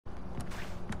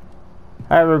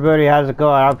Hi everybody, how's it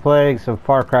going? I'm playing some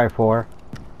Far Cry 4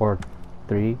 or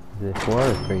 3. Is it 4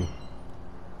 or 3?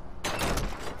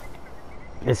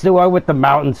 It's the one with the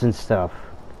mountains and stuff.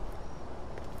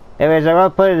 Anyways, I'm gonna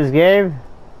play this game.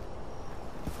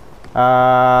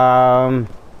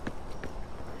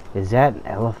 Is that an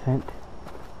elephant?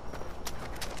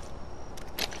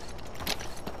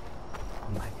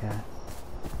 Oh my god.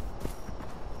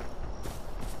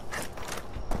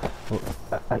 Oh,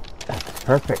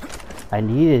 perfect. I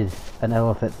needed an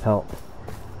elephant pelt.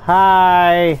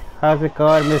 Hi! How's it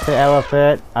going, Mr.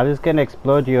 Elephant? I'm just gonna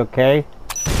explode you, okay?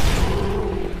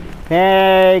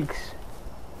 Thanks!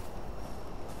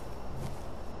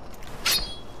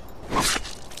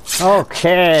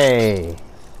 Okay!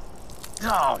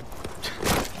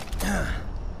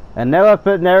 An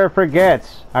elephant never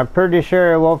forgets. I'm pretty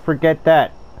sure it won't forget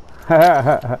that.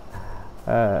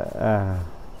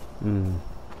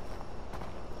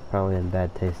 Probably in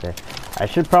bad taste there. I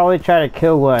should probably try to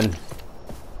kill one,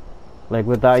 like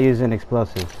without using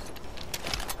explosives.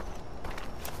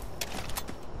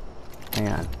 Hang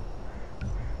on.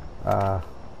 I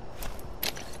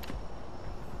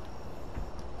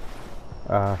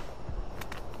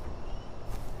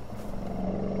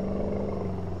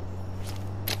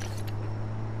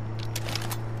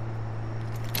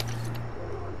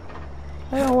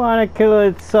don't want to kill it.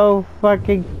 It's so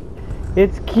fucking...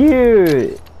 It's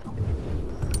cute.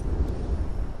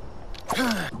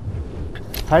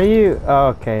 How do you... Oh,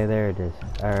 okay, there it is.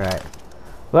 Alright.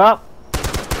 Well.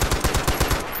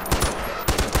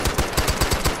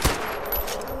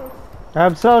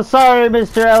 I'm so sorry,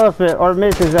 Mr. Elephant. Or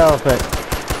Mrs. Elephant.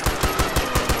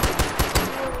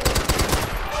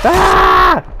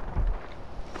 Ah!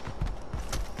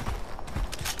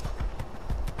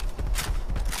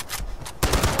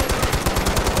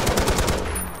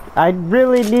 I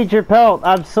really need your pelt.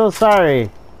 I'm so sorry.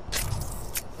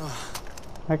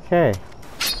 Okay.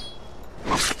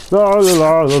 La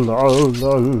la la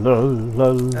la la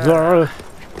la la.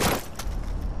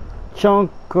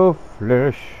 Chunk of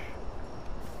flesh,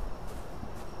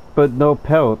 but no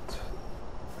pelt.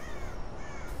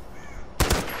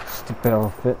 Stupid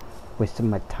elephant, wasting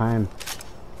my time.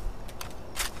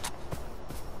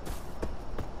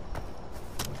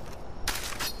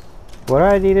 What do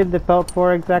I needed the pelt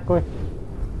for exactly?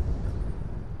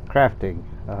 Crafting.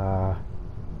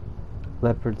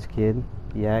 Leopard skin,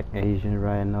 yak, Asian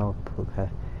rhino,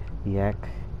 yak,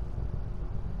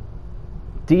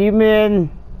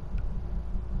 demon,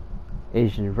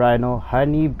 Asian rhino,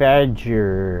 honey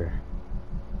badger.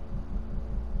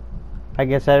 I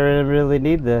guess I didn't really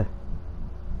need the...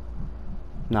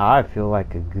 Nah, I feel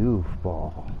like a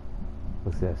goofball.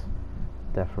 What's this?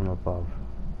 Death from above.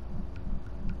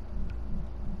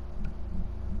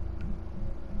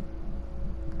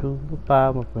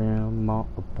 Goodbye, my friend, my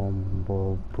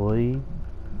boy.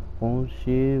 Won't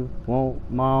she, won't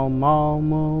my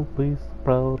mama be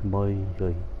proud of me?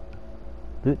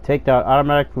 Loot takedown,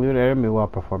 automatic loot enemy while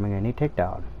performing any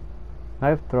takedown.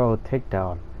 Knife throw,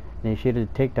 takedown.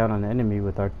 Initiated takedown on the enemy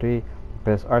with R3.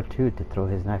 Press R2 to throw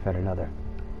his knife at another.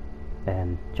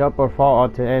 And jump or fall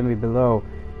onto enemy below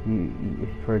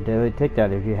for a daily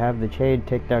takedown. If you have the chain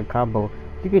takedown combo,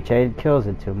 you can chain kills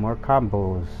into more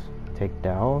combos.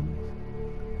 Takedowns?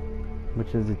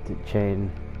 Which is the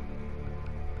chain?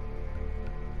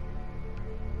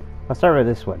 I'll start with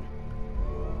this one.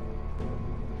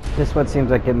 This one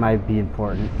seems like it might be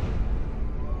important.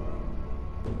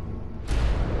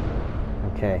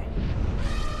 Okay.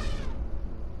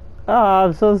 Oh,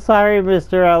 I'm so sorry,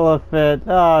 Mr. Elephant.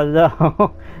 Oh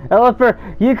no. Elephant,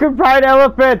 you can ride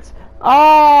elephants!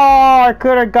 Oh, I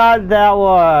could have gotten that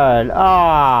one.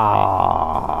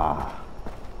 Ah. Oh.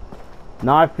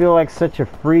 Now I feel like such a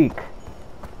freak.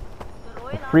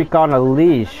 A freak on a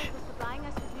leash.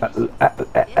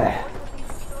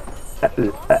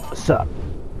 Sup?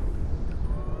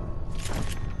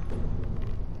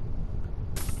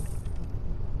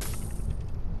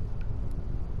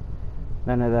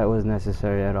 None of that was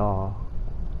necessary at all.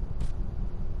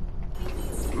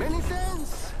 Many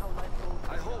thanks.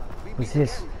 What's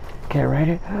this? Can I ride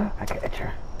it? I can't.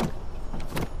 Can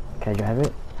I drive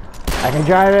it? I can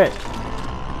drive it!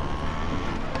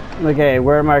 Okay,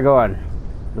 where am I going?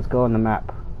 Let's go on the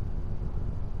map.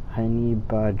 Honey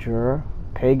Badger.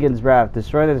 Pagan's Wrath.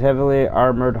 Destroy this heavily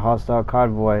armored hostile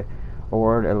convoy.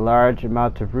 Award a large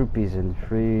amount of rupees and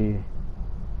free...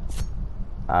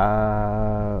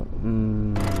 I'm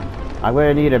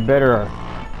gonna need a better...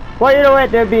 Well, you know what?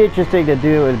 That'd be interesting to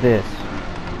do with this.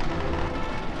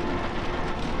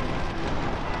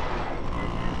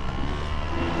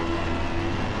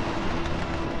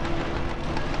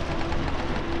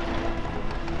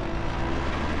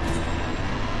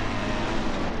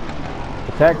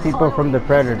 Protect people from the An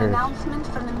predators. announcement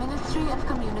from the Ministry of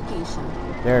Communication.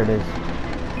 There it is.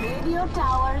 Radio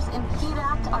towers in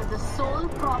Kirat are the sole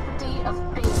property of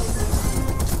Becuz.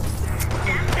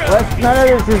 None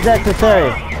of this is necessary.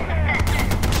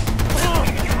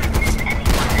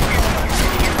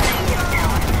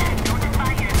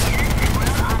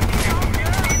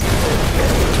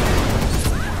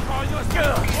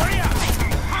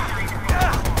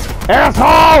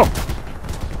 Asshole!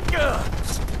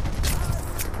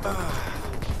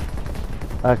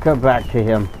 I'll come back to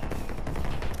him.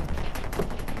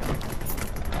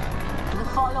 The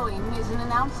following is an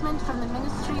announcement from the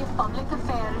Ministry of Public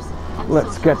Affairs and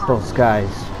Let's Social get Housing. those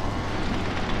guys.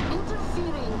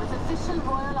 Interfering with official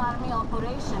Royal Army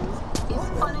operations is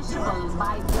punishable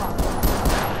by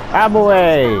death. I'm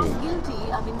away. Those found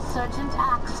guilty of insurgent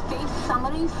acts face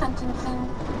summary sentencing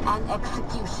and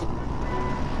execution.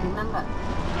 Remember,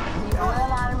 the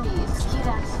Royal Army is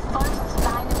Kirat's first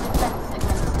line of defense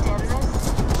against terrorists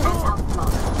and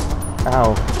outlaws.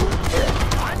 Ow.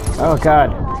 Oh god.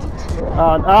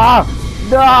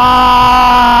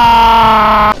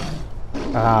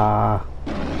 Right?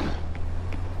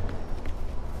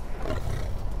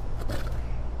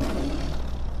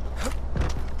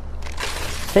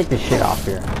 Take this shit off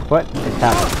here. What is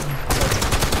happening?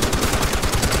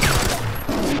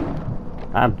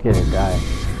 I'm gonna die.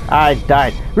 I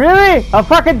died. Really? A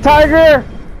fucking tiger?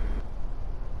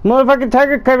 Motherfucking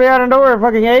tiger came out of nowhere and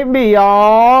fucking ate me,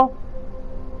 y'all.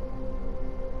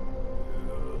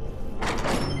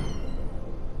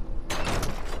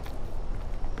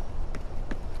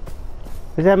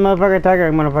 Is that motherfucking tiger?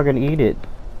 I'm gonna fucking eat it.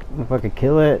 I'm gonna fucking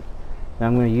kill it. And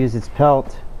I'm gonna use its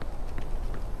pelt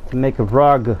to make a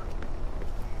rug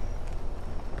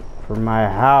for my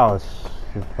house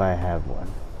if I have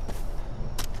one.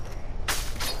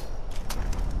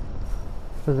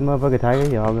 Where's the motherfucking tiger?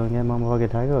 Y'all gonna get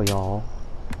motherfucking tiger, y'all?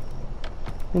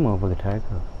 You motherfucking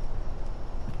tiger.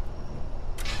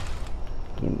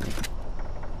 Give me.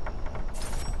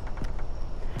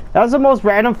 That was the most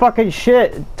random fucking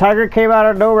shit. Tiger came out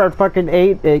of nowhere and fucking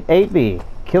ate me.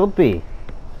 Killed me.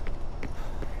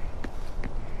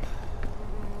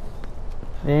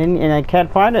 And I can't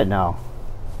find it now.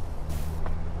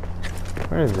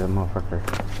 Where is that motherfucker?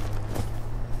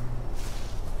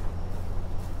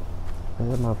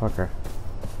 Where's that motherfucker?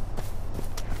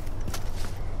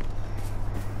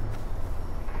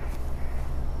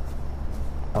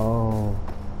 Oh.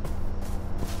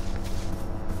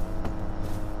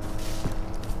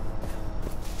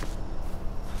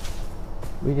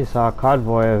 We just saw a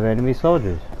convoy of enemy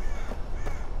soldiers.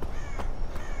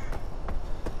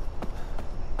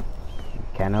 You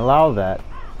can't allow that.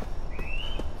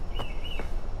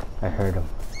 I heard him.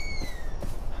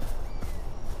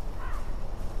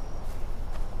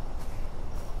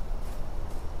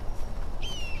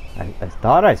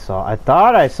 I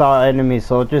thought I saw enemy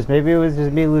soldiers. Maybe it was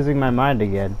just me losing my mind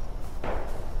again.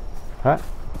 Huh?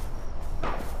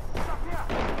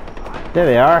 There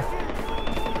they are.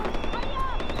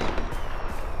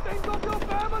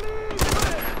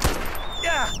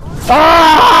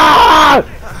 Ah!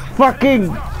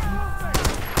 Fucking.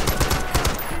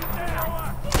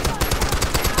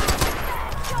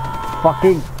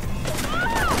 Fucking.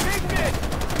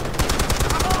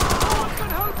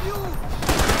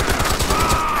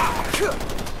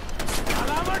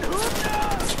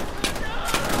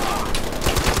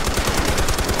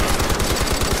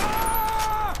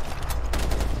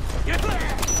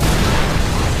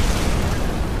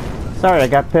 Sorry, I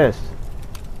got pissed.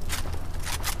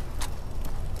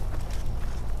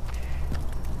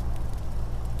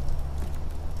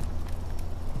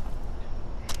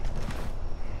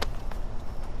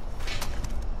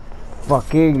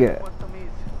 Fucking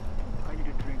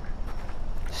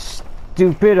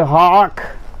stupid hawk.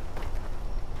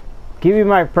 Give me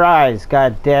my prize,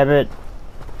 god damn it.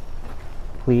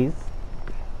 Please.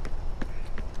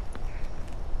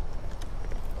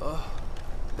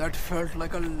 That felt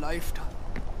like a lifetime.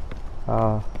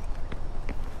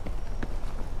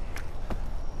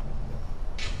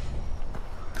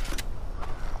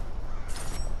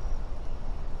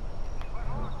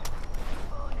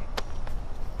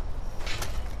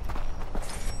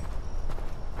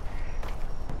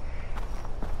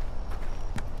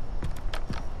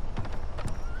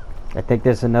 I think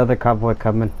there's another convoy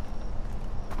coming.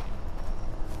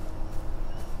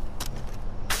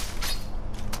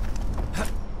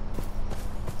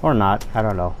 Or not, I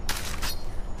don't know.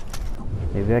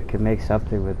 Maybe I could make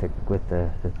something with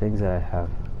the things that I have.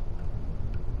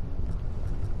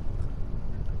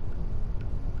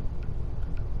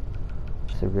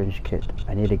 Syringe kit.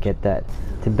 I need to get that.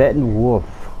 Tibetan wolf.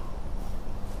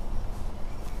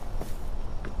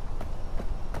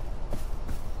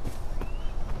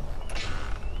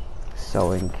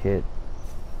 Sewing kit.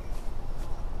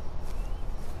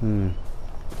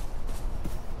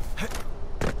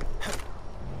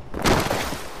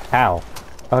 Ow.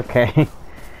 Okay.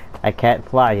 I can't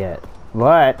fly yet.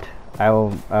 But I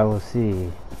will see.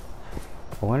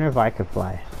 I wonder if I could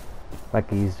fly. If I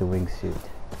could use the wingsuit.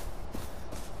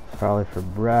 Probably for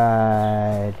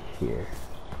right here.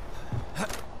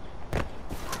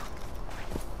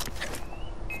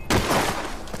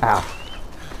 Ow.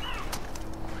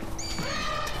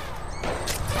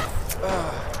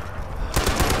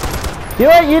 You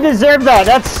know what? You deserve that.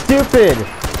 That's stupid.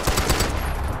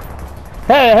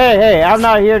 Hey, hey, hey. I'm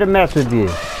not here to mess with you.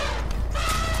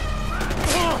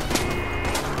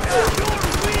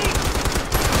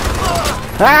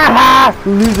 Ha ha!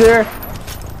 Loser!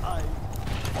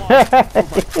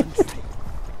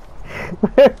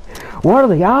 What are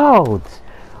the odds?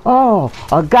 Oh,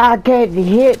 a guy getting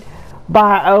hit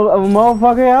by a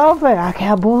motherfucking elephant. I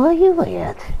can't believe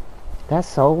it. That's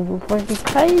so freaking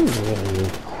crazy.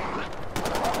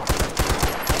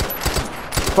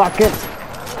 Fuck it.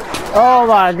 Oh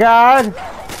my god.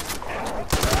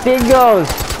 Dingoes.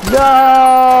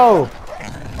 No!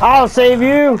 I'll save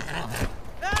you.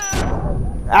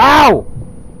 Ow!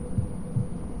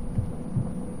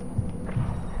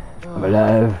 I'm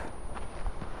alive.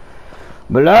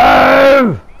 I'm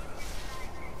alive!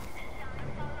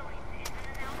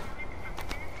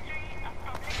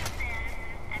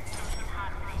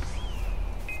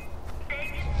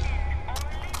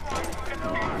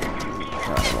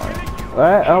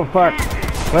 What? Oh fuck.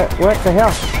 What the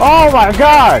hell? Oh my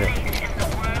god!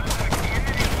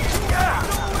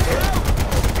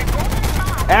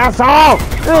 Asshole!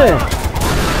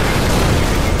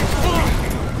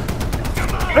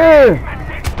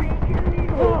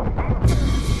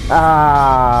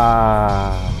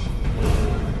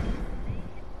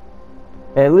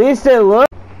 At least it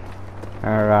looked.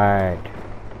 Alright.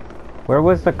 Where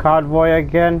was the convoy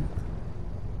again?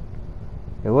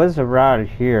 It was around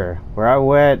here. Where I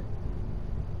went.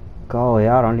 Golly,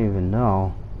 I don't even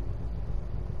know.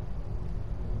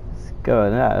 Let's go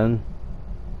then.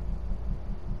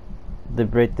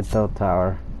 Liberate the bell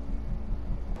tower.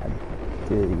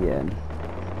 Do it again.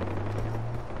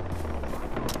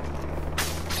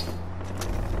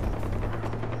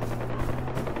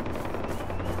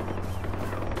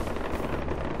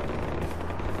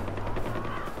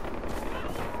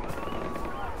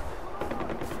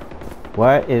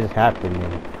 What is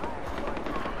happening?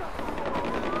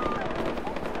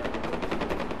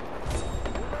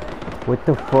 With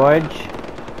the fudge?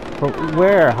 From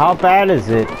where? How bad is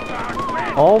it?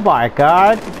 Oh my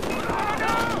god!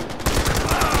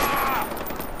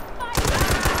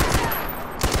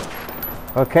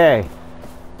 Okay.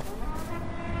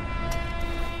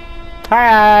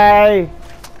 Hi!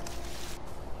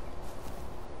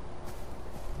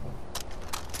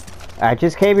 I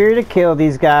just came here to kill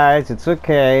these guys. It's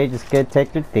okay. Just gonna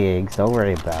take their things. Don't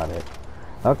worry about it.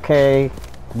 Okay.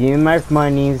 Give me my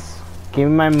monies. Give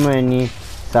me my money.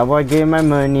 Someone give me my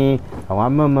money. I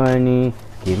want my money.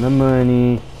 Give me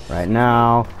money. Right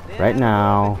now. Right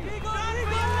now.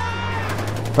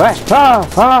 What? Oh!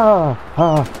 Oh!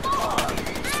 Oh!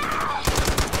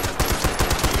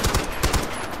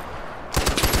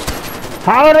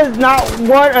 How does not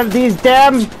one of these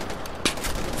damn...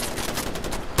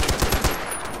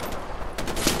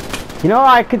 You know,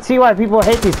 I could see why people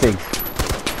hate these things.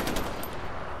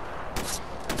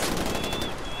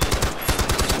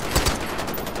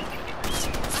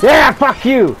 Yeah, fuck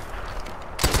you!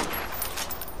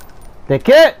 The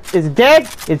kid is dead.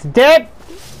 It's dead.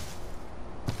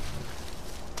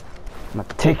 I'm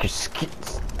gonna take your skin,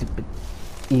 stupid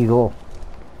eagle.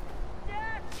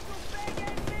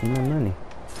 Give me my money.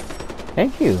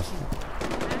 Thank you.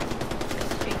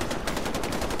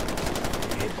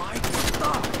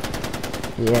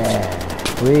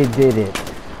 Yeah, we did it.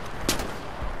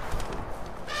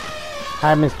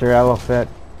 Hi, Mr. Elephant.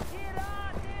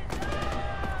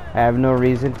 I have no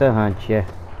reason to hunt you.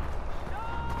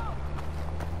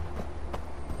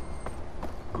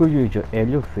 Could you just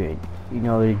elephant? You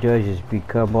know, the judges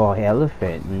become all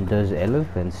elephant and does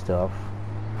elephant stuff.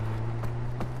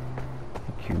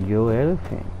 Kill your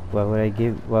elephant. Why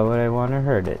would I want to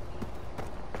hurt it?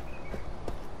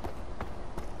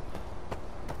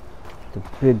 The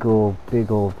big old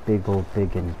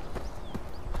biggin.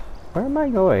 Where am I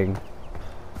going?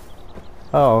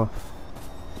 Oh.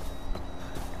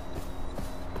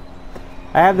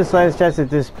 I have the slightest chance that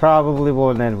this probably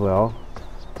won't end well.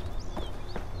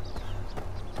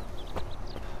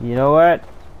 You know what?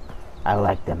 I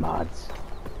like them odds.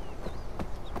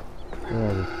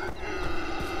 Yeah.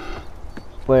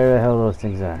 Where the hell those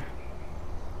things are?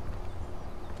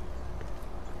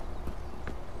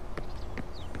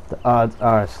 odds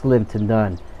are slim to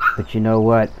none. But you know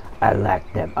what? I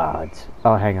like them odds.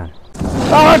 Oh, hang on.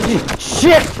 Oh,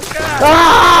 shit!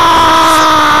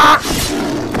 Ah!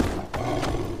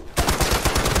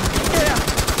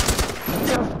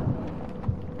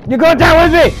 You go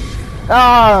down with me!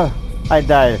 Ah! I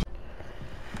died.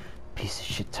 Piece of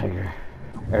shit tiger.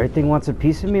 Everything wants a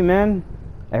piece of me, man.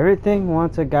 Everything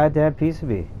wants a goddamn piece of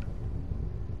me.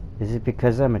 Is it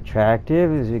because I'm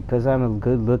attractive? Is it because I'm a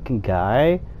good-looking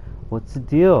guy? What's the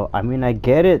deal? I mean, I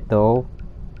get it, though.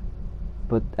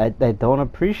 But I don't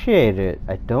appreciate it.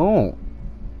 I don't.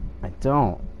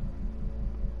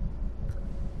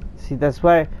 See, that's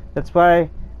why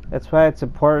it's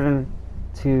important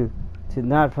to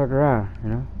not fuck around, you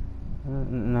know?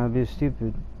 Not be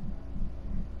stupid.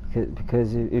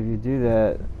 Because if you do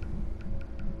that,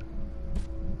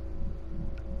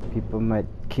 people might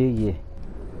kill you.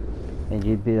 And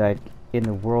you'd be like in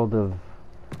a world of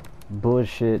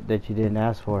bullshit that you didn't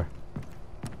ask for.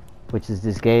 Which is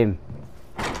this game.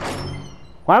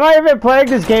 Why am I even playing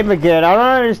this game again? I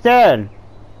don't understand.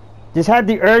 Just had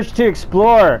the urge to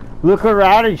explore, look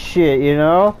around and shit, you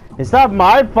know? It's not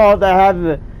my fault that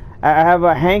I have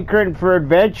a hankering for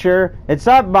adventure. It's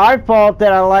not my fault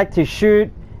that I like to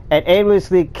shoot and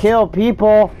aimlessly kill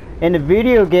people in a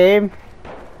video game.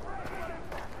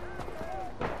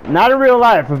 Not in real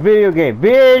life, a video game.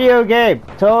 Video game!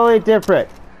 Totally different.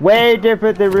 Way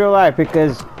different than real life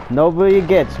because nobody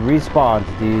gets respawns,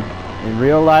 dude. In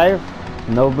real life,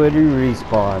 nobody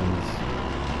respawns.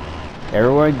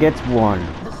 Everyone gets one.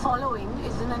 The following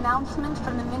is an announcement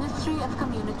from the Ministry of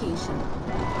Communication.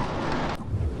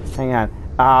 Hang on.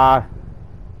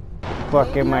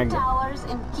 Fucking my god. Towers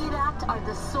in Kirat are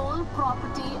the sole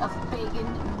property of pagan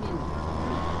Min.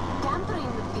 Tampering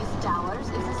with these towers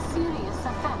is a serious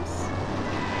offense.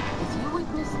 If you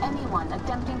witness anyone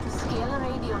attempting to scale a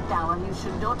radio tower, you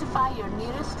should notify your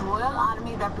nearest Royal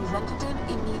Army representative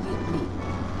immediately.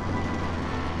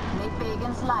 May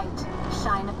pagan's light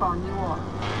shine upon you all.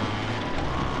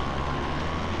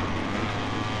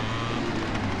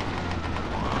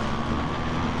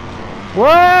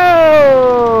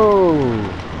 Whoa!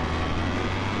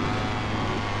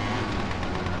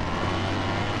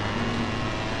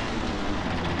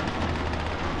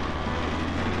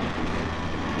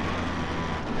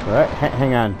 What?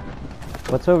 Hang on.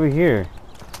 What's over here?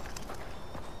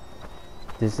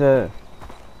 There's a...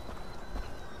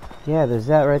 Yeah, there's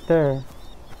that right there.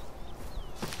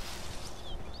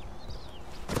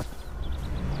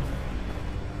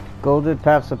 Golden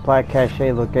Path Supply Cache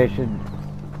location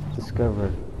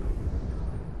discovered.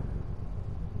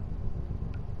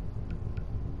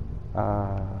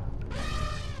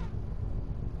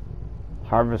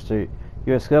 Harvester.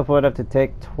 You are skillful enough to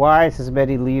take twice as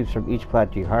many leaves from each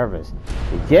plant you harvest.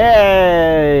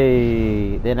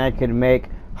 Yay! Then I can make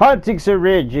hunting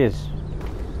syringes.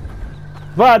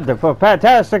 Wonderful,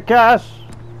 fantastic, yes!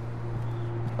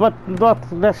 But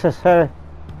not necessary.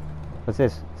 What's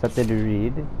this? Something to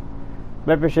read?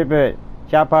 Membership it.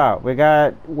 Chop out. We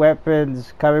got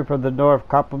weapons coming from the north.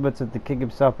 Compliments of the king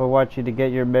himself. I want you to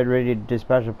get your men ready to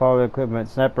dispatch the following equipment.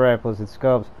 Sniper rifles and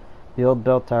scopes. The old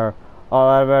bell tower. All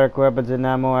automatic weapons and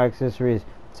ammo accessories.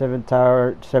 7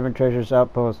 treasures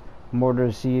outposts.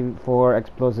 Mortars, C4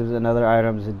 explosives and other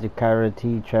items in the Kyra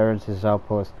T. Charence's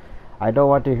outpost. I don't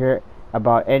want to hear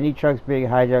about any trucks being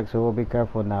hijacked, so we'll be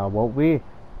careful now, won't we?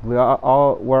 We're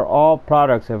all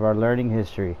products of our learning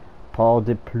history. Paul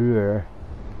de Pleur.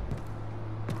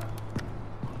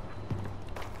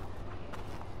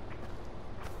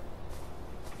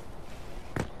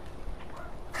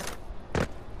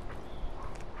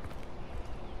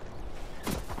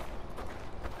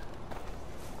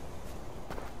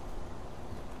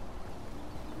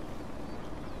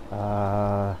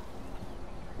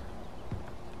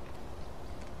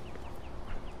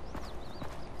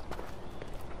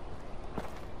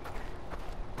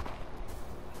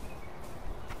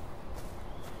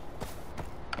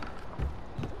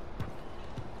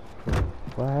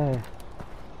 Why?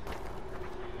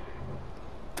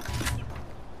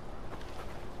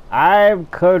 I'm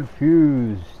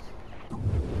confused.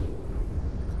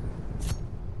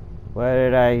 What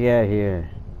did I get here?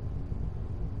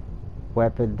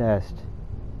 Weapon nest.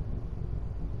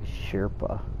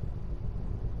 Sherpa.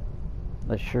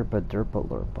 A Sherpa Derpa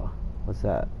Lurpa. What's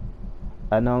that?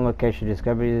 Unknown location.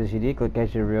 Discovered this unique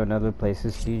location revealed in other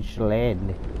places. Siege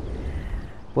land.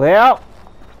 Well,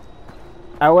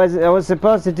 I was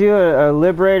supposed to do a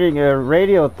liberating a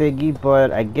radio thingy,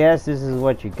 but I guess this is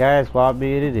what you guys want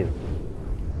me to do.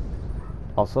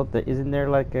 Also, isn't there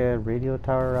like a radio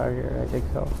tower out here?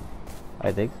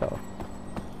 I think so.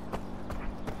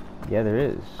 Yeah, there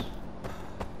is.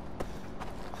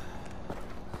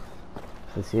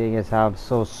 The seeing as how I'm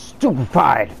so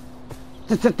stupefied.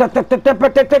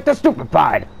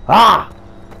 Stupefied. Ah!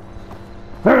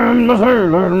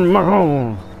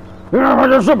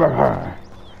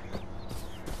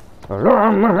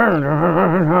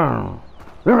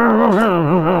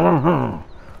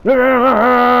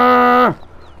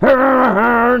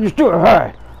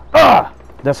 Ah!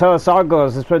 That's how the song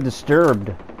goes. It's been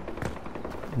disturbed.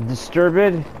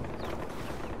 Disturbed?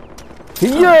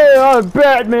 Yeah, I'm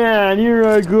Batman! Here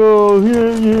I go!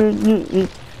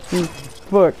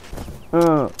 Fuck.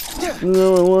 No,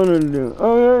 I wanted to do.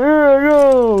 Oh, here I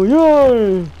go!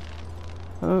 Yeah!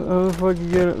 How the fuck you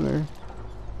get up there?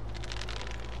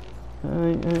 How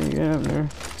you get up there?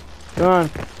 Come on,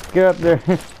 get up there.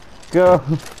 Go.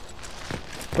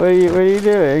 What are you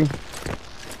doing?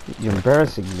 You're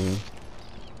embarrassing me.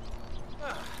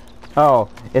 Oh,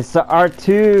 it's the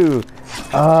R2!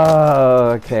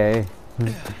 Oh, okay.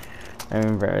 I'm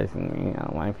embarrassing me.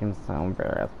 Oh, life is so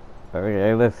embarrassed.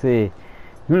 Okay, let's see.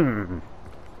 I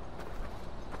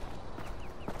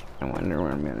wonder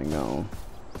where I'm gonna go.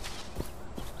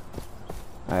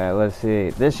 Alright, let's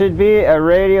see. This should be a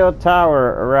radio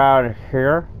tower around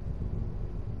here.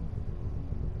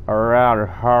 Around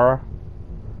her.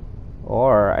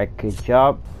 Or I could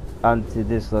jump onto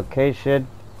this location.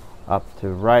 Up to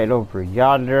right over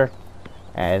yonder.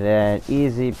 And then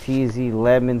easy peasy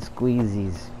lemon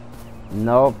squeezies.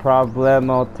 No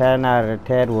problemo. 10 out of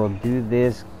 10 will do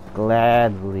this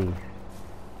gladly.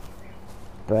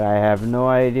 But I have no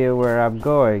idea where I'm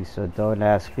going, so don't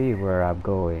ask me where I'm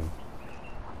going.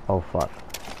 Oh fuck.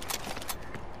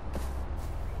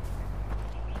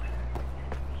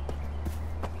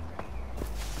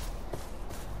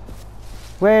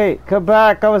 Wait, come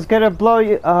back. I was gonna blow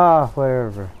you. Ah,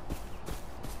 whatever.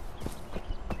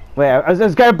 Wait, I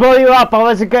was gonna blow you up. I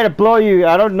wasn't gonna blow you.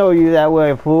 I don't know you that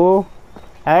way, fool.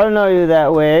 I don't know you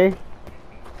that way.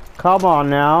 Come on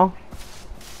now.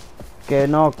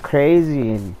 Getting all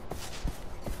crazy and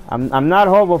I'm not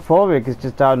homophobic, it's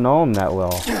just I don't know him that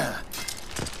well.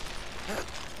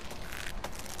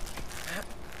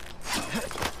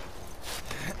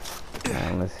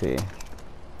 Alright, let's see.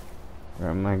 Where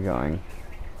am I going?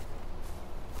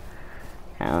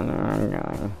 I don't know where I'm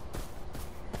going.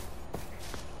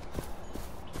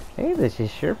 Hey, this is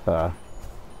Sherpa.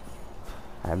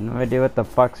 I have no idea what the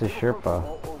fuck's a Sherpa.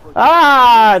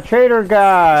 Ah! Trader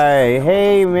guy!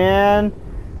 Hey, man!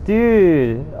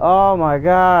 Dude! Oh my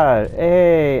god!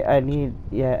 Hey, I need...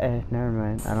 Yeah, never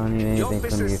mind. I don't need anything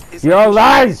from you. Yo,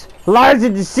 lies! Lies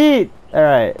and deceit!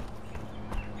 Alright.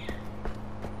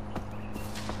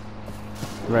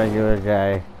 Regular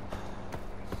guy.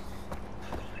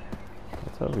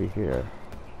 What's over here?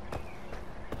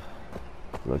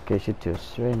 Location to a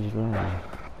strange land.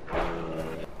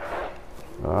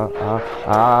 Oh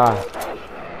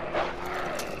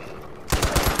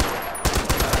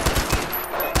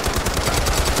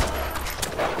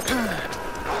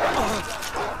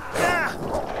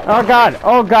god,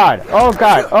 oh god, oh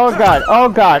god, oh god, oh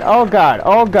god, oh god,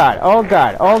 oh god, oh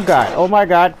god, oh god, oh my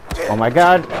god, oh my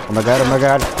god, oh my god, oh my god, oh my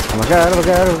god, oh my god, oh my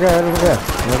god, oh my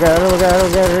god, oh my god, oh my god,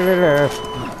 oh my god,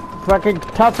 fucking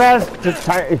tough ass to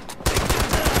tie.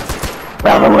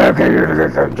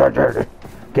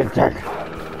 Get back.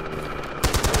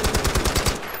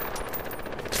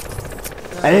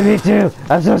 I didn't mean to.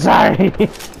 I'm so sorry.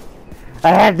 I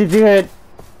had to do it.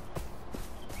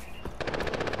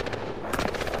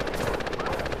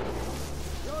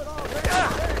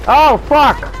 Oh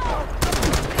fuck!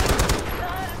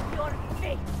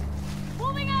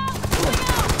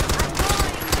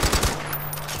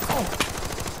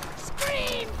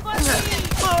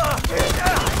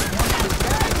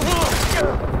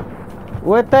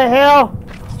 What the hell?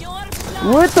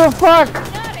 What the fuck?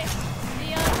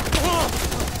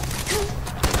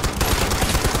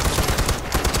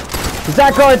 Is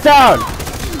that going down?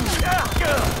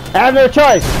 I have no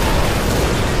choice.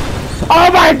 Oh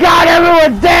my god,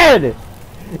 everyone's dead!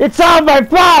 It's all my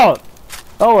fault!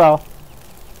 Oh well.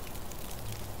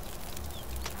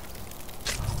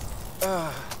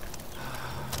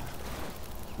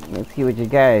 Let's see what you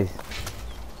guys.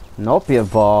 An opium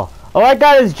ball. All I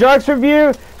got is drugs from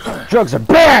you. Drugs are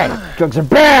bad! Drugs are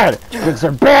bad! Drugs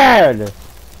are bad!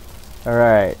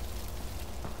 Alright.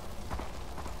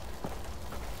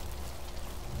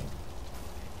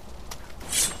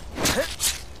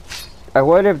 I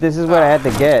wonder if this is what I had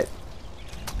to get.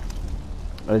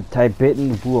 A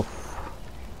Tibetan wolf.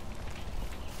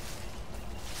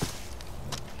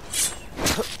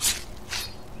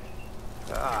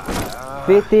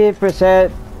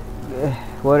 50%.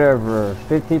 whatever,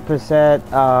 50%,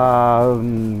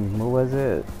 what was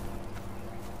it?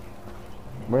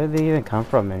 Where did they even come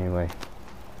from anyway?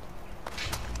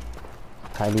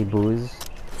 Tiny booze.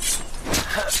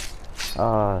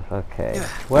 Oh, okay.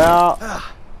 Well,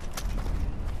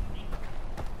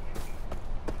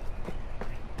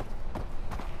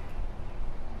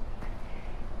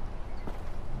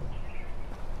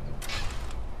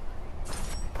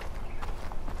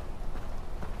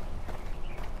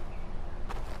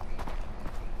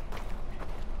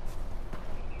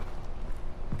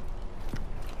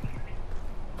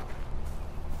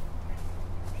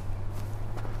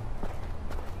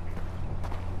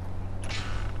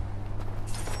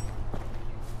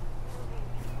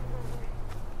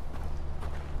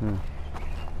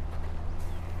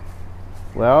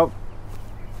 well,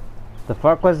 the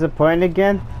fuck was the point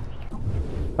again?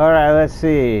 Alright, let's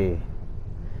see.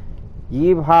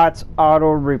 Yeebhot's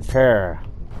Auto Repair.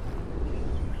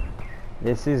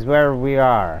 This is where we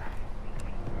are.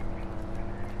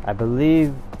 I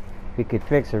believe we could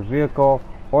fix a vehicle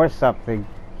or something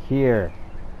here.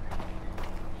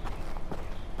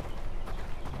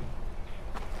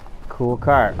 Cool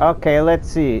car. Okay, let's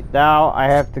see. Now I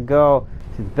have to go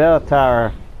to the bell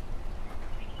tower.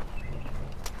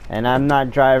 And I'm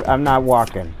not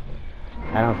walking.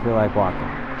 I don't feel like walking.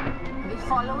 The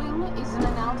following is an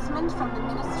announcement from the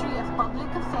Ministry of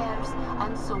Public Affairs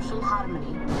and Social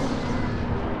Harmony.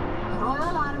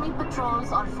 Royal Army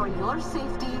patrols are for your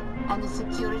safety and the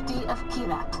security of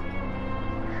Kirat.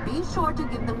 Be sure to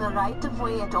give them the right of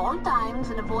way at all times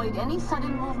and avoid any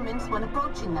sudden movements when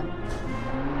approaching them.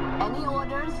 Any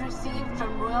orders received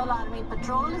from Royal Army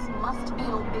patrols must be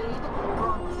obeyed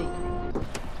promptly.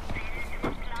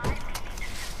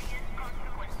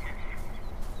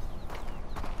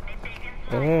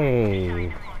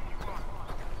 Hey.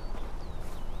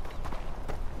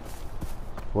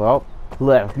 Well,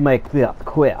 let's make this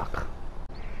quick.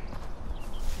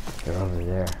 They're over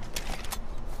there.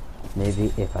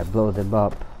 Maybe if I blow them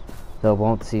up, they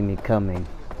won't see me coming.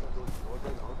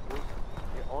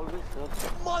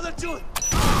 Mother dude!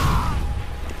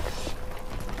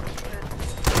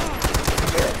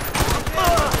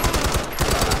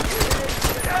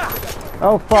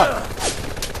 Oh fuck!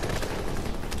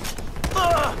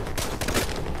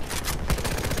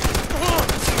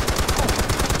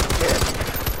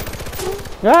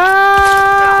 Ah!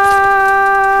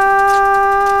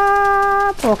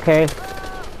 Okay.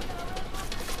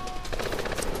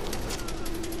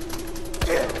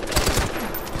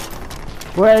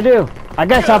 What do I do? I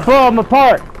guess I'll blow him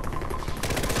apart.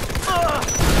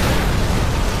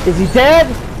 Is he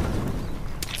dead?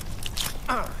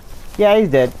 Yeah, he's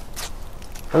dead.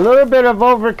 A little bit of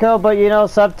overkill, but you know,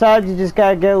 sometimes you just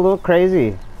gotta get a little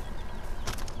crazy.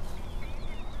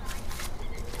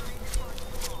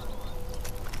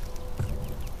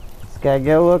 Just gotta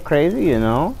get a little crazy, you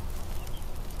know.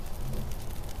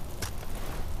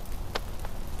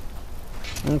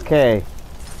 Okay.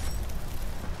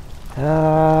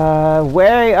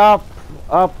 Way up.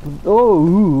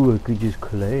 Oh, I could just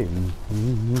climb.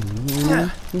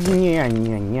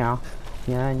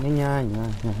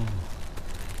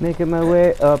 Making my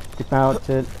way up the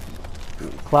mountain,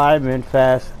 climbing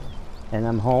fast, and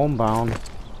I'm homebound.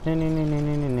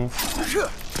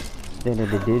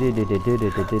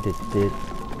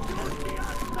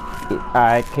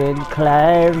 I can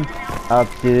climb up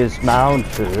this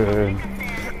mountain.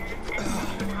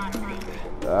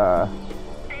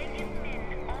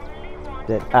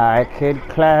 That I can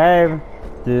climb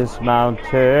this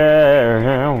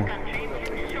mountain.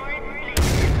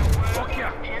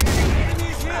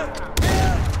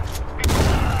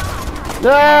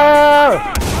 No!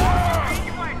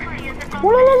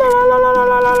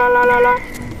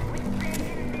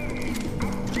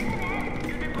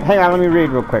 Hang on, let me read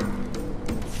real quick.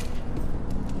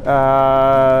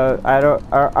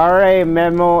 RA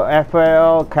memo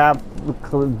FL cap.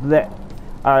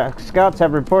 Our scouts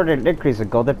have reported an increase in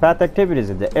golden path activities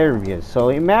in the area. So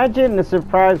imagine the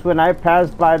surprise when I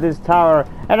passed by this tower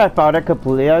and I found it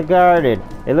completely unguarded.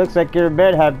 It looks like your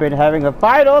men have been having a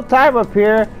fine old time up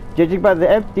here, judging by the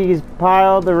empties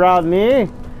piled around me.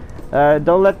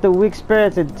 Don't let the weak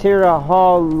spirits in Tira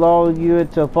Hall lull you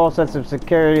into a false sense of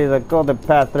security. The golden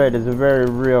path threat is very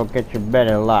real. Get your men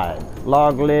alive.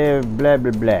 Long live blah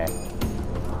blah blah.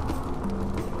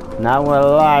 Now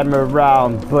while I'm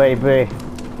around, baby,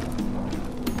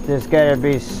 there's gonna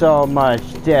be so much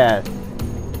death.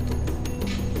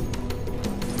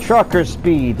 Trucker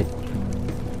speed.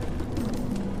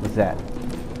 What's that?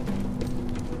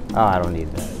 Oh, I don't need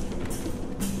that.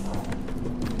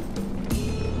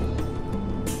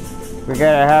 We're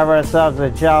gonna have ourselves a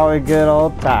jolly good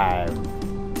old time.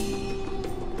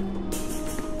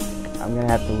 I'm gonna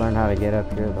have to learn how to get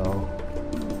up here though.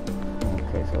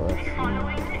 Okay, so let's see.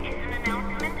 Following is an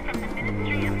announcement from the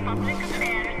Ministry of Public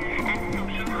Affairs and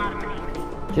Social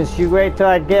Harmony. Just you wait till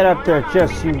I get up there.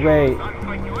 Just you wait.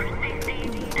 For your safety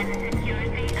and the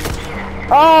security of Kira.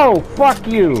 Oh, fuck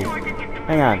you!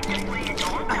 Hang on.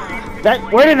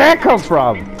 Where did that come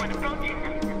from?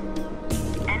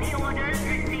 Any orders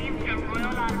received from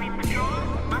Royal Army Patrol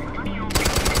must be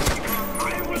obeyed.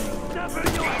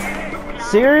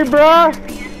 Siri, bruh?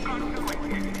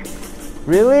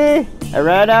 Really? I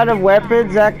ran out of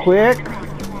weapons that quick?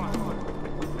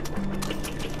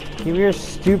 Give me your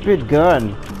stupid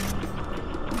gun.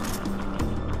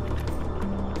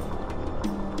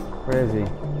 Where is he?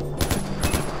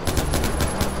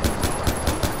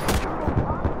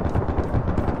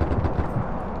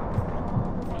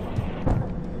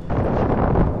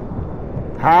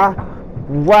 Huh?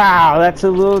 Wow, that's a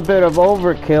little bit of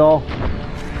overkill.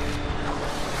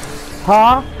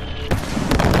 Huh?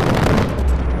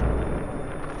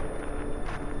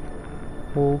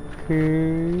 Okay.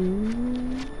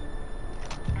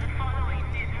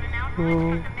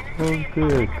 Oh,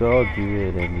 good. I'll do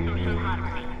it anyway.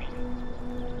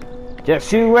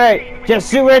 Just you wait.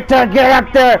 Just you wait till I get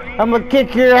up there. I'm gonna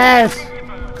kick your ass.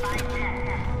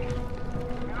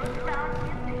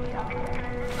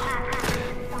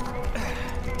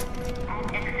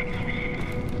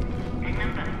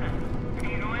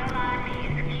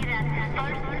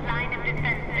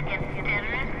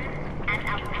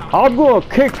 I'm gonna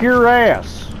kick your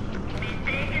ass.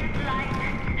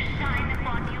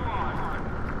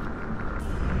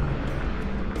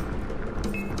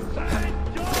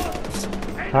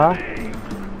 Huh?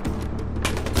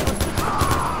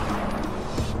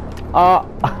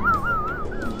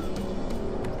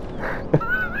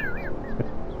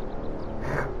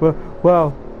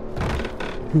 Well.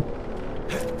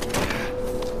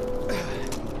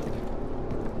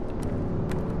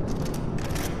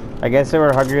 I guess they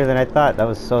were hungrier than I thought. That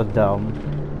was so dumb.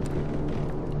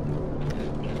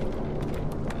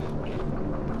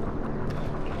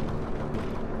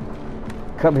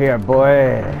 Come here,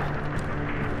 boy.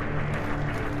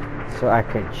 So I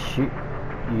can shoot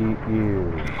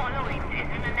you. Following is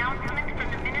an announcement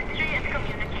from the Ministry of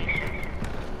Communications.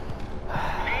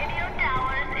 Radio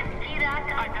towers in Kirat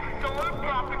are the sole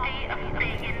property of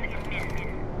pagan men.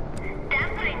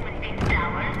 Tampering with these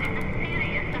towers is a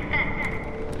serious offense.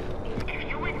 If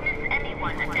you witness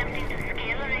anyone attempting to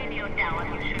scale a radio tower,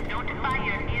 you should notify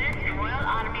your nearest Royal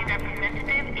Army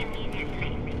representative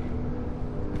immediately.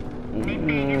 May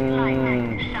pagan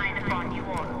light shine upon you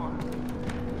all.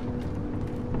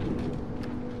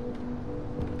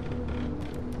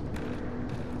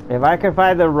 If I could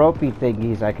find the ropey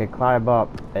thingies, I could climb up,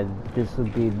 and this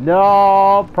would be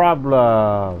no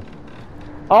problem.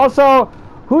 Also,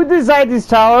 who designed these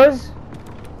towers?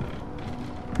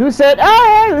 Who said,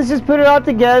 "Oh, hey, let's just put it all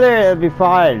together, it'll be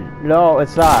fine"? No,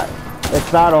 it's not.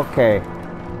 It's not okay.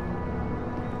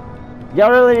 Y'all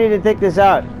really need to take this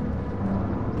out.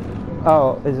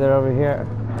 Oh, is it over here?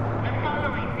 The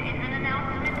following is an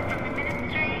announcement from the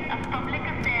Ministry of Public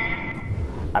Affairs.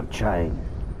 I'm trying.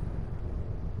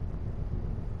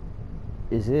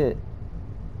 Is it?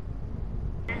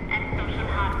 And social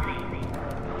harmony.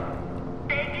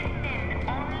 Pagan men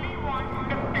only want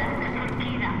the best for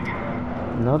Kirat.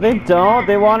 No, they don't.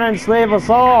 They want to enslave us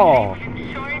all.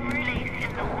 Ensure its place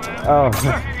in the world Oh. for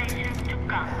generations to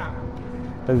come.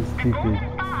 That's The stupid. Golden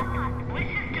Path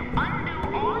wishes to undo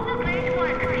all the great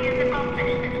work he has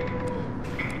accomplished.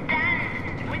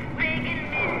 Stand with pagan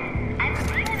men and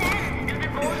bring an end to the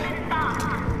Golden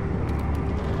Path.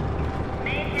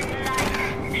 May his light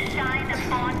shine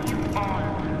upon you all.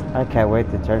 I can't wait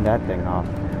to turn that thing off.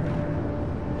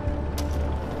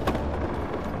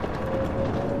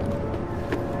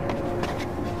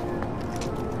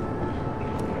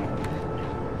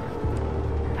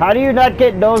 How do you not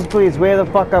get nosebleeds way the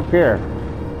fuck up here?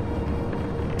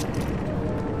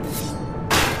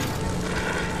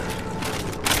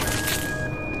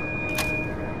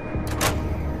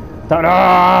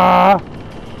 Ta-da!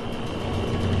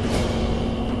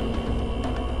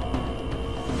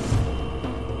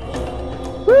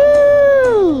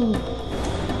 Woo!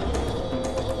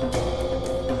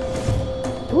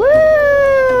 Woo!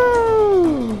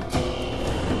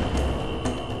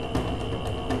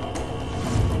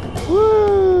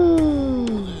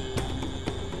 Woo!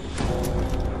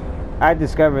 I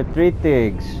discovered 3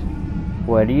 things.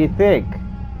 What do you think?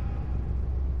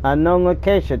 Unknown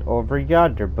location over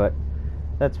yonder, but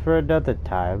that's for another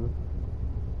time.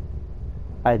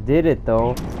 I did it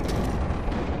though.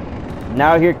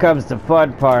 Now here comes the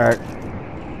fun part.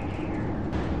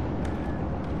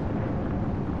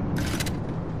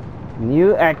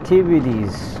 New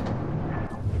activities.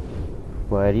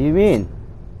 What do you mean?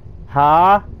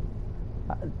 Huh?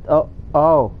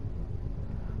 Oh.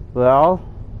 Well,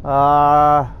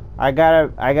 I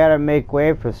gotta make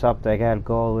way for something. I gotta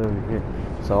go over here.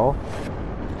 So,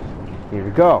 here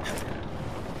we go.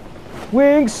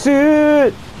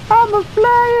 Wingsuit! I'm a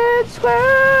flying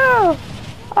squirrel!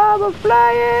 I'm a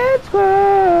flying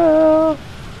squirrel!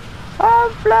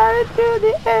 I'm flying through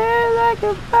the air like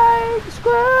a flying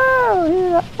squirrel!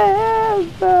 Here I am,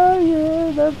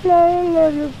 flying, I'm flying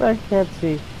like I can't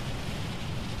see.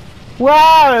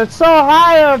 Wow, it's so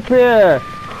high up here!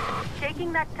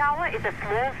 Taking that tower is a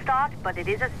small start, but it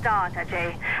is a start,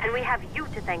 Ajay. And we have you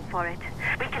to thank for it.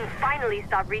 We can finally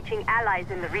start reaching allies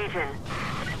in the region.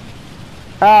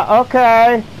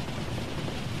 Okay.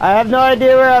 I have no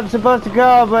idea where I'm supposed to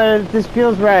go, but this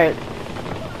feels right.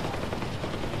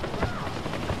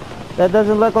 That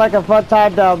doesn't look like a fun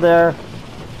time down there.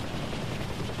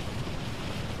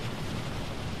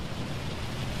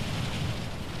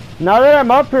 Now that I'm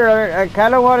up here, I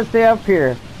kind of want to stay up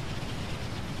here.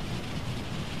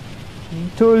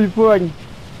 It's totally fun.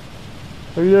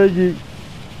 I like it.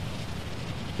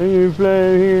 I'm gonna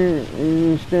fly here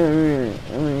and stand here.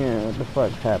 Oh yeah, what the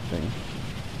fuck's happening?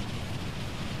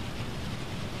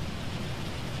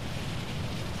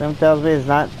 Something tells me it's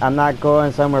not. I'm not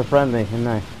going somewhere friendly, am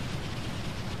I?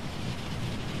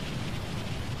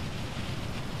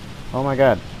 Oh my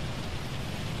god.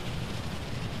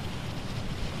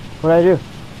 What'd I do?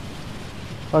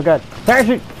 Oh god.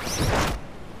 Parachute!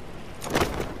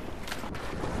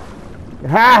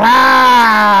 Ha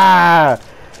ha!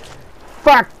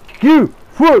 Fuck you!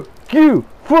 Fuck you!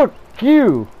 Fuck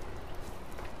you!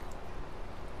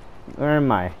 Where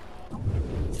am I?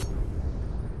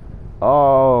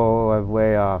 Oh, I'm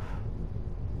way off.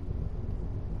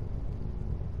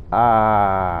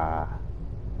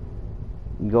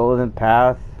 Golden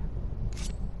path.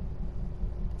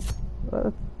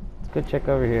 Let's go check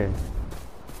over here.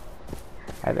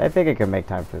 I think I can make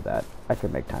time for that. I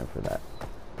can make time for that.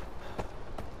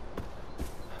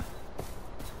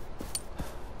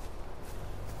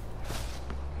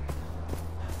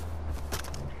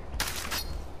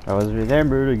 I was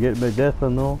remembered to get my death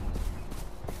on though.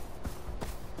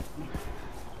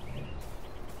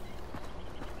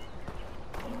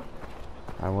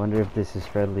 I wonder if this is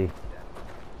friendly.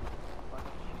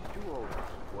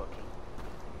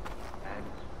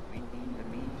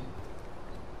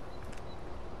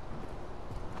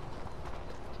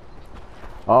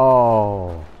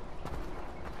 Oh.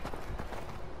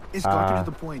 It's gotten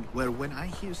to the point where when I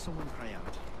hear someone cry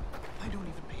out, I don't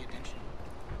even pay attention.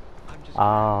 I'm just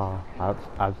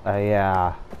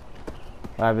yeah.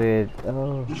 I mean,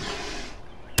 oh.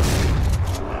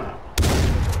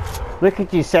 Look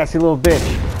at you, sassy little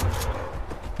bitch.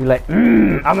 You're like,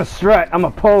 I'm a strut, I'm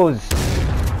a pose.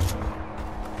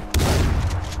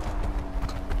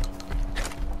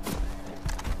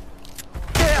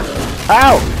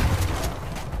 Ow!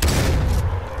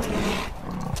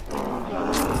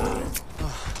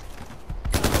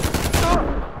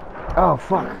 Oh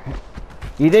fuck!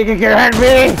 You think you can hurt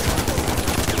me?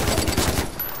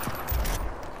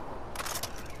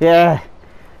 Yeah,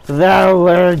 that'll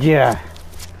learn ya.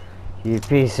 You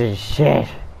piece of shit.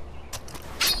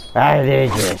 I need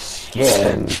your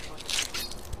skin.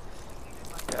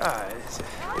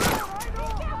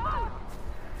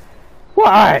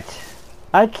 What?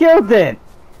 I killed it!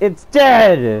 It's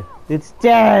dead! It's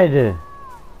dead!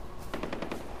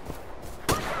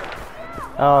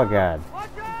 Oh god.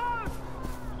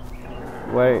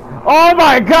 Wait. Oh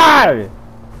my god!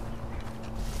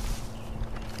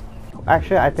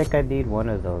 Actually, I think I need one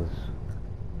of those.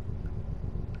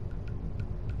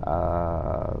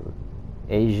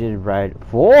 Asian right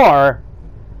 4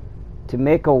 to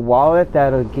make a wallet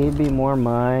that'll give me more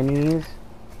monies.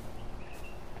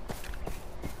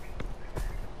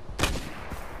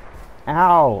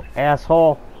 Ow,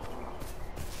 asshole.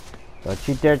 Don't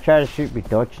you dare try to shoot me.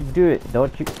 Don't you do it.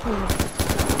 Don't you.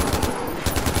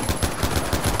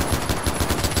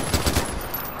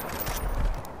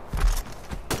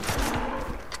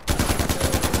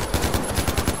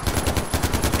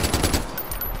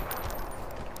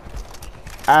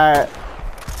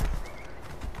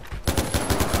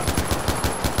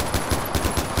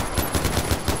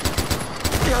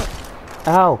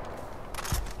 Ow.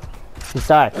 Just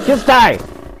die. Just die!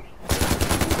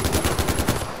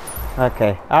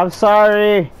 Okay. I'm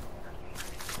sorry.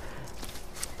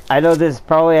 I know this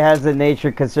probably has the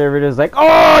nature conservatives like,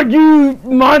 oh, you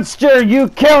monster! You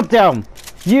killed them!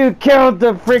 You killed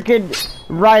the freaking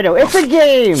rhino. It's a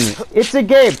game. It's a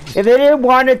game. If they didn't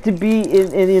want it to be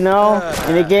in you know,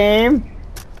 in a game,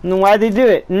 then why'd they do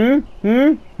it?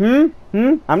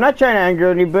 I'm not trying to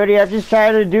anger anybody. I'm just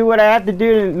trying to do what I have to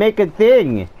do to make a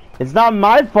thing. It's not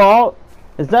my fault.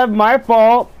 It's not my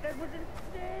fault. That was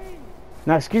insane.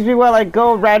 Now, excuse me while I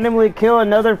go randomly kill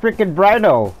another freaking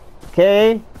rhino.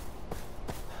 Okay?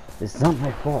 It's not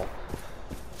my fault.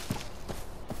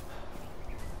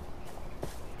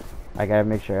 I gotta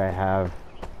make sure I have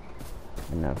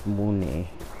enough money.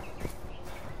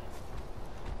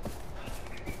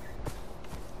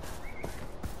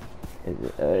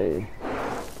 I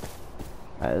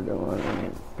don't want any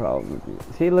problem.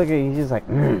 See, look at he's just like,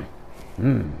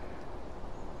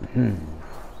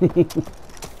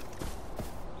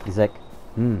 He's like,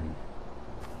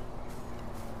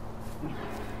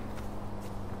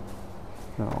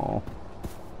 No.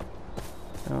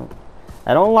 No.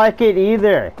 I don't like it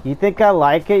either. You think I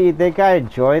like it? You think I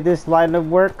enjoy this line of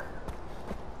work?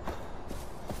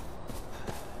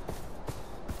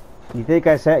 You think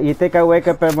I wake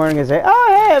up every morning and say,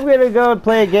 "Oh, hey, I'm gonna go and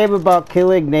play a game about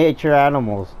killing nature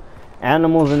animals,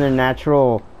 in their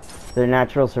natural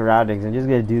surroundings." I'm just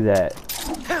gonna do that.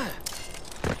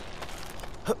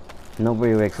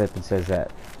 Nobody wakes up and says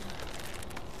that.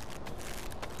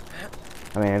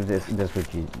 I mean, if that's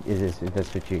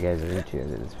what you guys are into,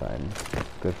 then it's fine.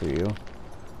 Good for you.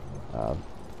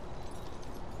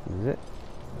 Is it?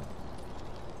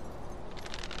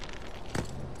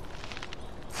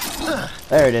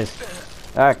 There it is.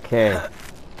 Okay.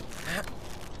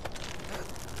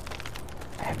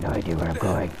 I have no idea where I'm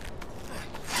going.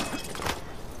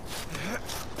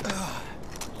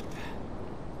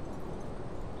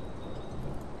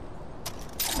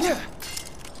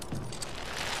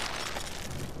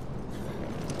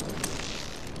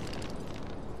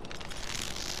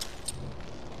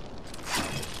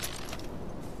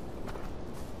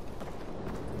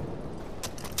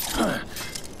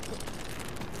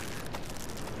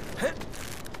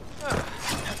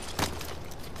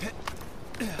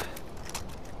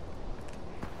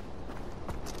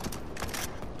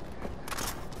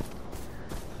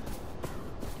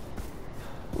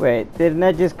 Wait, didn't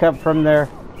I just come from there?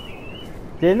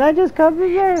 Didn't I just come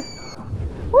from there?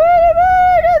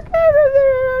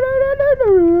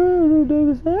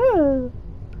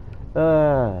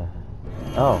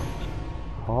 Oh,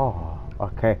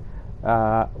 okay.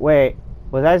 Wait,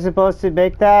 was I supposed to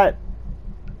make that?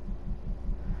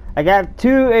 I got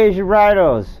 2 Asian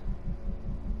rhinos.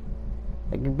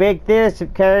 I can make this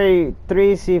and carry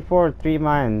 3 C4, 3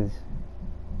 mines.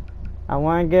 I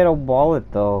want to get a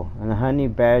wallet though, and a honey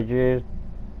badger,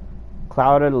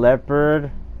 clouded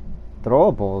leopard,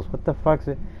 throwables. What the fuck's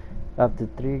it? Up to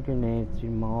 3 grenades, 3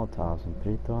 molotovs, and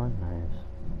 3 throwing knives.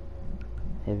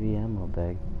 Heavy ammo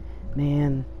bag.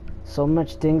 Man, so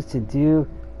much things to do.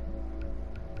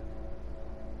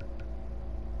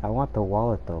 I want the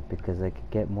wallet though because I could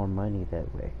get more money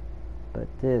that way. But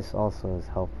this also is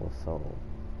helpful, so.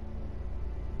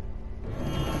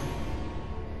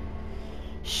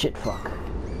 Shit, fuck.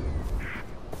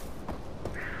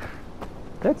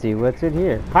 Let's see what's in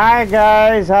here. Hi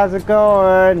guys, how's it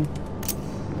going?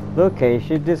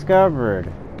 Location discovered.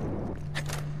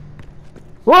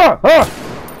 Whoa!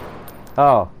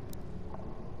 Oh.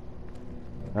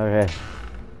 Okay.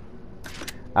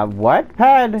 A what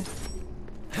pad?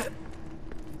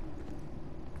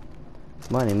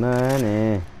 Money,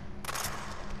 money.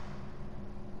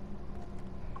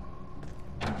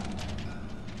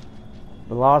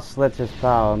 The lost slits is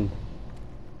found.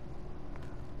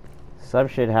 Some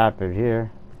shit happened here.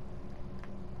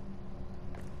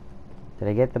 Did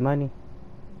I get the money?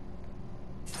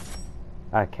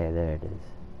 Okay, there it is.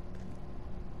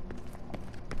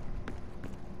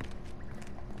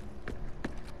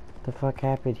 What the fuck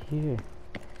happened here?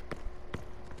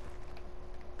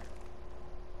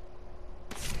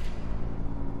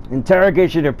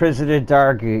 Interrogation of President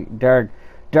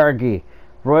Dargy.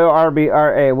 Royal Army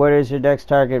RA, what is your next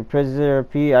target? Prisoner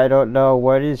P, I don't know.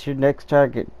 What is your next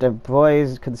target?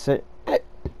 Employees could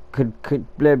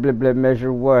blah blah blah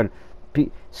measure 1.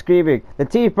 P screaming. The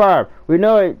T-farm. We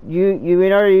know it. We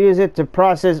know you use it to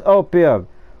process opium.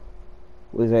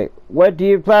 Was like, what do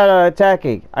you plan on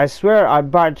attacking? I swear I'm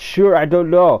not sure. I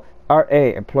don't know. RA,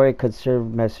 employee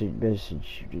conserve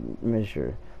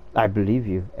measure. I believe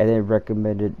you. And then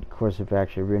recommended course of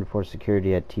action, reinforce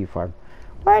security at T-farm.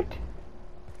 What?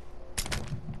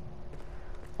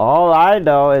 All I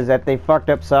know is that they fucked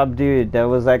up some dude. That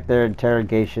was like their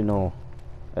interrogational.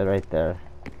 Right there.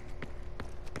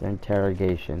 Their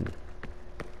interrogation.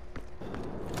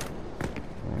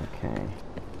 Okay.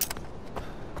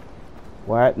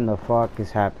 What in the fuck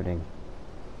is happening?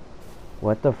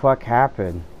 What the fuck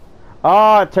happened?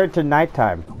 Oh, it turned to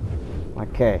nighttime.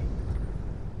 Okay.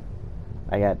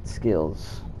 I got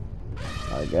skills.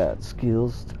 I got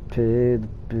skills to pay the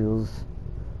bills.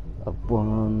 I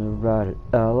wanna ride an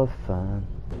elephant.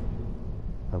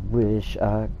 I wish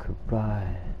I could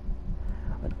ride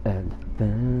an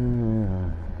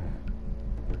elephant.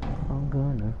 I'm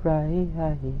gonna ride.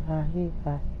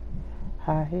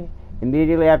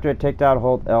 Immediately after a takedown,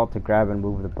 hold L to grab and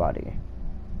move the body.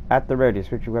 At the ready,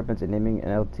 switch your weapons and aiming, and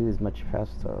L2 is much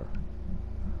faster.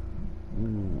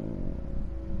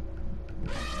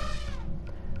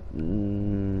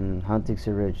 Hunting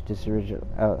syringe. This syringe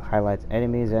highlights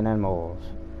enemies and animals.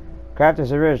 Craft a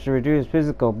syringe to reduce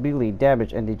physical, melee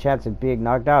damage and the chance of being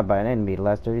knocked out by an enemy. The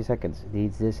last 30 seconds.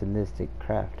 Needs this and this to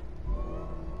craft.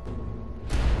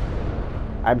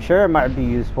 I'm sure it might be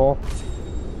useful.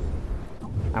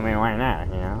 I mean, why not,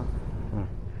 you know?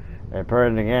 They put it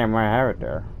in the game, why have it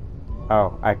there?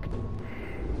 Oh, I could...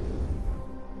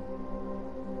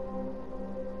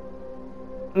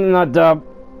 I'm not dumb.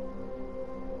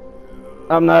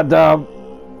 I'm not dumb.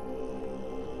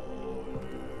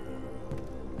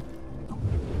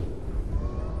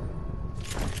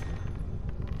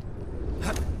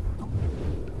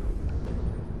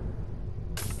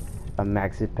 A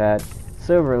maxi pad,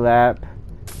 silver lap,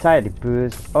 tidy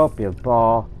boost, opium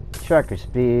ball, trucker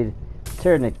speed,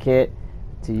 tourniquet,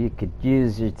 so you could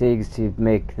use your things to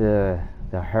make the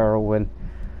heroin,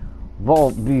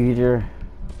 volt beater.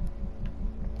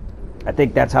 I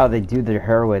think that's how they do their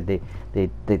heroin. They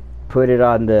put it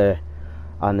on their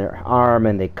arm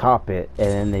and they cop it, and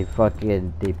then they put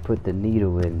the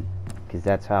needle in, because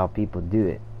that's how people do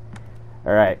it.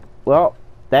 All right. Well,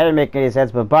 that didn't make any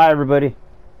sense. But bye, everybody.